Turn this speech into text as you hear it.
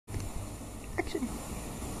Action.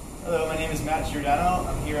 Hello, my name is Giordano.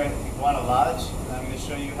 I'm here at Iguana Lodge, and I'm going to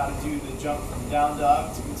show you how to do the jump from down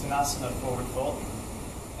dog to Uttanasana forward fold.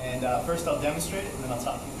 And first I'll demonstrate it, and then I'll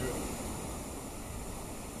talk you through it.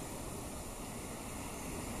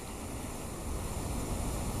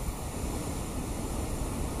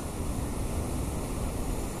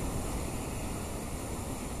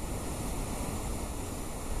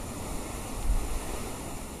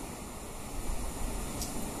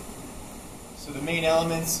 So the main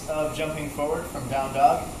elements of jumping forward from down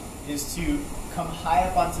dog is to come high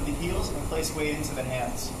up onto the heels and place weight into the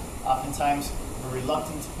hands. Oftentimes we're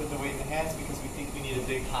reluctant to put the weight in the hands because we think we need a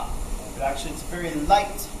big hop. But actually it's a very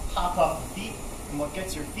light hop off the feet, and what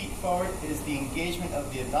gets your feet forward is the engagement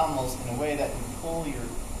of the abdominals in a way that can pull your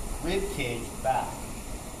rib cage back.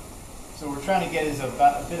 So what we're trying to get is a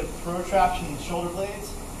bit of protraction in the shoulder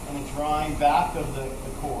blades and a drawing back of the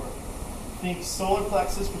core. Think solar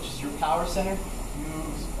plexus, which is your power center,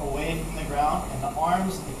 moves away from the ground, and the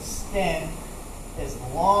arms extend as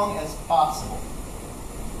long as possible.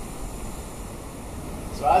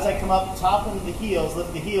 So as I come up top into the heels,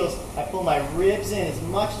 lift the heels, I pull my ribs in as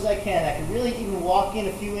much as I can. I can really even walk in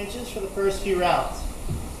a few inches for the first few rounds.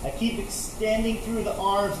 I keep extending through the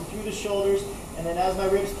arms and through the shoulders, and then as my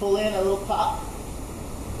ribs pull in, a little pop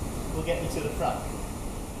will get me to the front.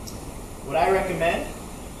 What I recommend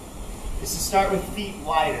is to start with feet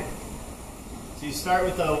wider. So you start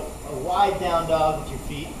with a wide down dog with your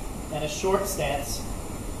feet and a short stance.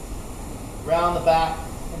 Round the back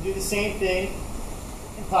and do the same thing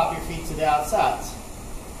and pop your feet to the outsides.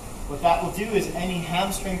 What that will do is any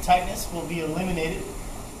hamstring tightness will be eliminated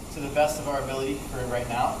to the best of our ability for it right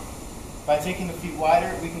now. By taking the feet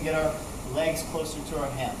wider, we can get our legs closer to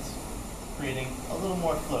our hands, creating a little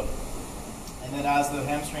more float. And then as the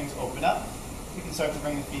hamstrings open up, we can start to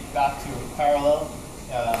bring the feet back to a parallel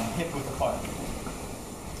hip width apart.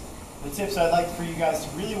 The tips I'd like for you guys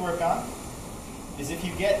to really work on is if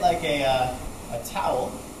you get like a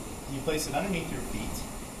towel, and you place it underneath your feet,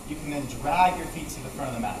 you can then drag your feet to the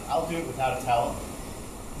front of the mat. I'll do it without a towel,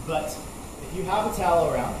 but if you have a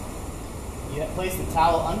towel around, you place the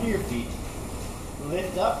towel under your feet,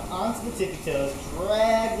 lift up onto the tippy toes,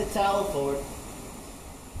 drag the towel forward,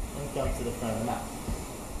 and come to the front of the mat.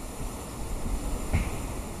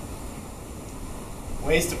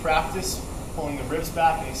 Ways to practice pulling the ribs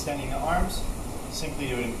back and extending the arms. Simply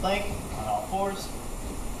do it in plank on all fours.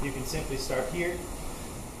 You can simply start here.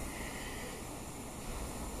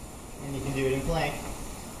 And you can do it in plank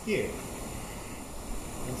here.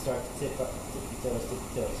 And start to tip up, tippy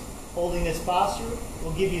toes. Holding this posture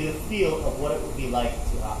will give you the feel of what it would be like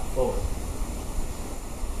to hop forward.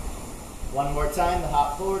 One more time to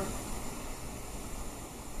hop forward.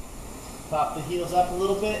 Pop the heels up a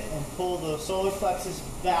little bit and pull the solar plexus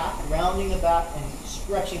back, rounding the back and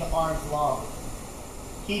stretching the arms long.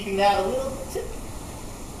 Keeping that a little tip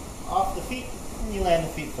off the feet, and you land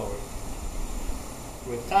the feet forward.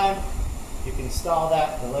 With time, you can stall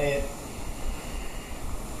that, delay it.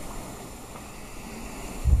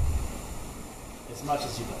 As much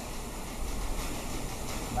as you like.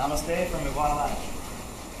 Namaste from Iguana Lodge.